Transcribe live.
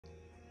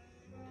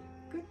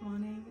Good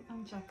morning,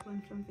 I'm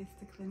Jacqueline from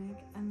Vista Clinic,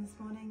 and this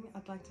morning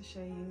I'd like to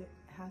show you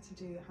how to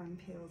do home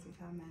peels with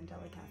our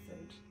Mandelic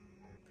Acid.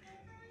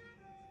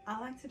 I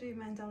like to do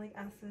Mandelic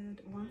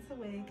Acid once a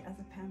week as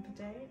a pamper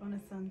day on a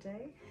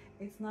Sunday.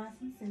 It's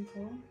nice and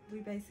simple. We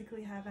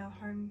basically have our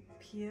home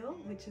peel,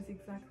 which is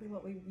exactly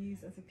what we use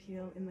as a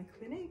peel in the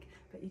clinic,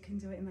 but you can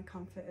do it in the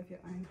comfort of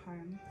your own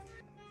home.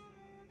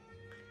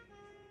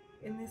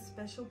 In this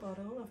special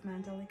bottle of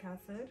Mandelic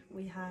Acid,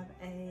 we have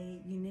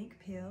a unique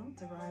peel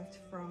derived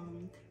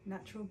from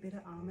natural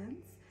bitter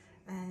almonds,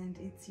 and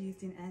it's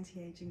used in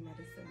anti-aging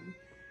medicine.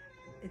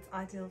 It's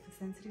ideal for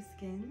sensitive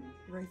skin,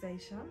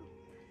 rosacea,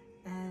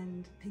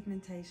 and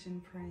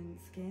pigmentation-prone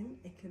skin.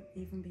 It can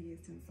even be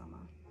used in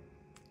summer.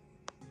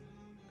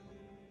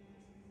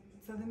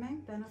 So the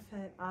main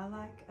benefit I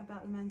like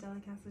about the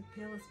Mandelic Acid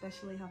peel,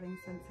 especially having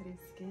sensitive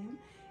skin,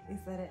 is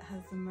that it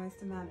has the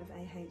most amount of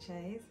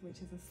AHAs, which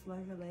is a slow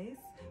release,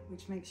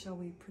 which makes sure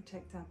we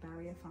protect our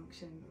barrier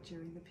function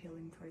during the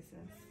peeling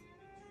process.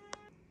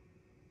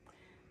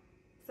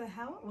 So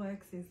how it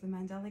works is the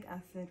Mandelic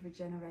Acid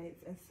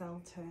regenerates a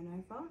cell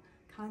turnover,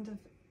 kind of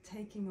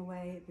taking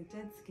away the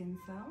dead skin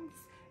cells,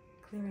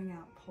 clearing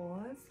out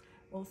pores,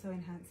 also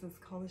enhances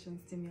collagen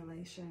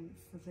stimulation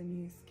for the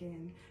new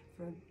skin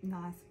for a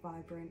nice,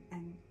 vibrant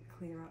and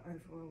clearer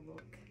overall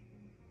look.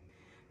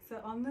 So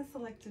on the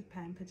selected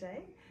pamper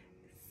day,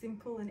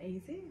 simple and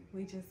easy,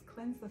 we just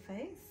cleanse the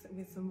face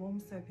with some warm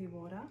soapy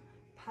water,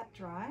 pat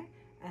dry,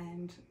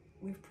 and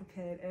we've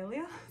prepared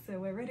earlier, so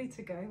we're ready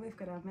to go. We've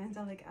got our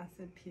Mandelic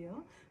Acid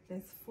peel.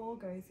 There's 4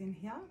 goes in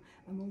here,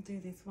 and we'll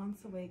do this once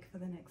a week for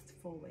the next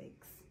 4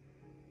 weeks.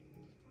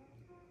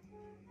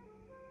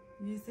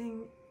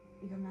 Using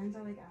your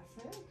Mandelic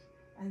Acid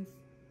and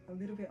a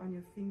little bit on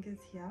your fingers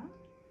here,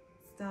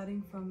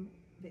 starting from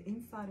the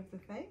inside of the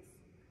face,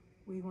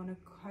 we want to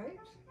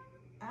coat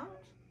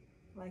out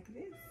like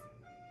this,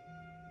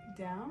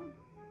 down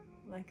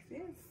like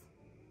this.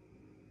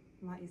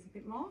 Might use a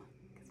bit more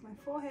because my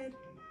forehead,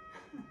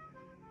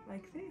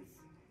 like this,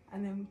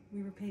 and then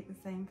we repeat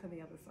the same for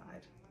the other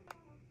side.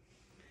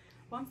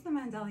 Once the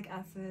Mandelic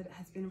Acid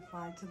has been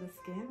applied to the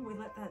skin, we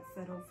let that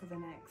settle for the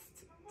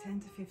next 10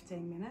 to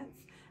 15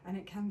 minutes, and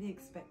it can be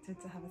expected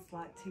to have a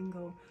slight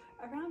tingle.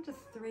 Around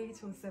a 3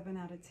 to a 7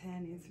 out of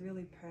 10 is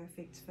really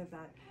perfect for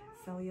that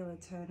cellular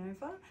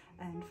turnover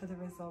and for the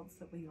results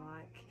that we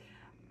like.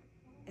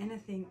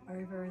 Anything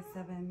over a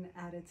 7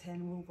 out of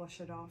 10 will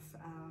wash it off,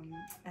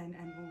 and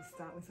we'll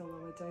start with a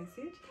lower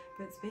dosage.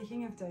 But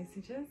speaking of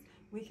dosages,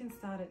 we can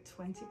start at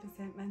 20%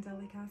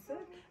 Mandelic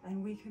Acid,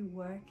 and we can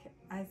work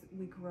as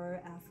we grow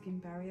our skin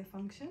barrier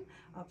function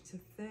up to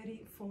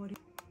 30, 40.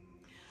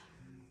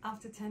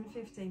 After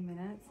 10-15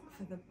 minutes,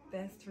 for the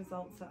best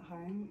results at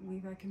home, we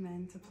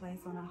recommend to place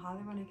on a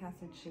hyaluronic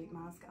acid sheet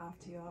mask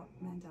after your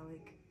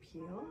Mandelic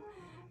peel.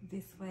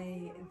 This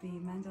way the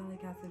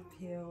Mandelic Acid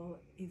peel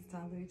is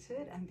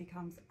diluted and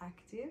becomes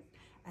active,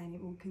 and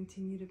it will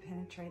continue to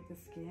penetrate the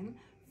skin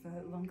for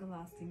longer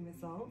lasting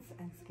results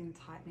and skin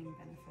tightening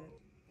benefit.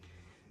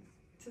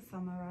 To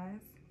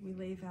summarise, we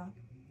leave our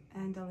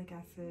Mandelic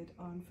Acid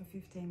on for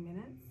 15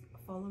 minutes,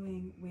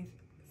 following with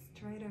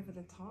straight over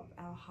the top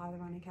our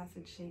hyaluronic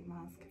acid sheet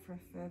mask for a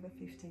further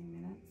 15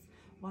 minutes.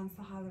 Once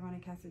the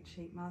hyaluronic acid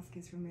sheet mask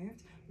is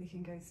removed, we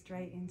can go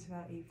straight into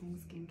our evening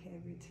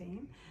skincare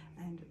routine,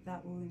 and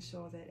that will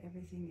ensure that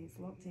everything is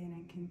locked in,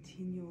 and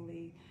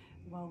continually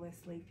while we're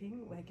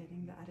sleeping we're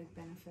getting the added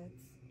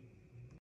benefits.